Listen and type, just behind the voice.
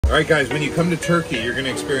All right, guys, when you come to Turkey, you're going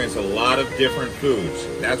to experience a lot of different foods.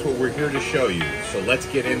 That's what we're here to show you. So let's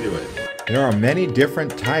get into it. There are many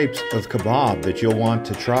different types of kebab that you'll want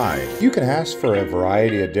to try. You can ask for a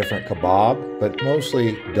variety of different kebab, but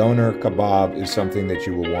mostly doner kebab is something that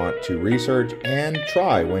you will want to research and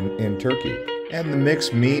try when in Turkey. And the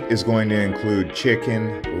mixed meat is going to include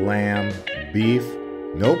chicken, lamb, beef,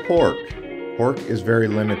 no pork. Pork is very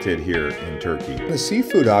limited here in Turkey. The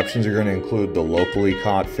seafood options are going to include the locally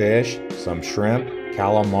caught fish, some shrimp,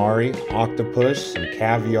 calamari, octopus, some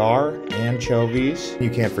caviar, anchovies. You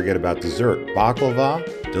can't forget about dessert,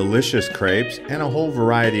 baklava, delicious crepes, and a whole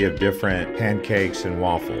variety of different pancakes and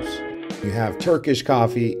waffles. You have Turkish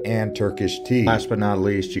coffee and Turkish tea. Last but not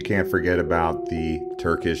least, you can't forget about the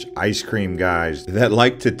Turkish ice cream guys that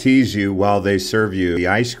like to tease you while they serve you the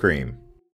ice cream.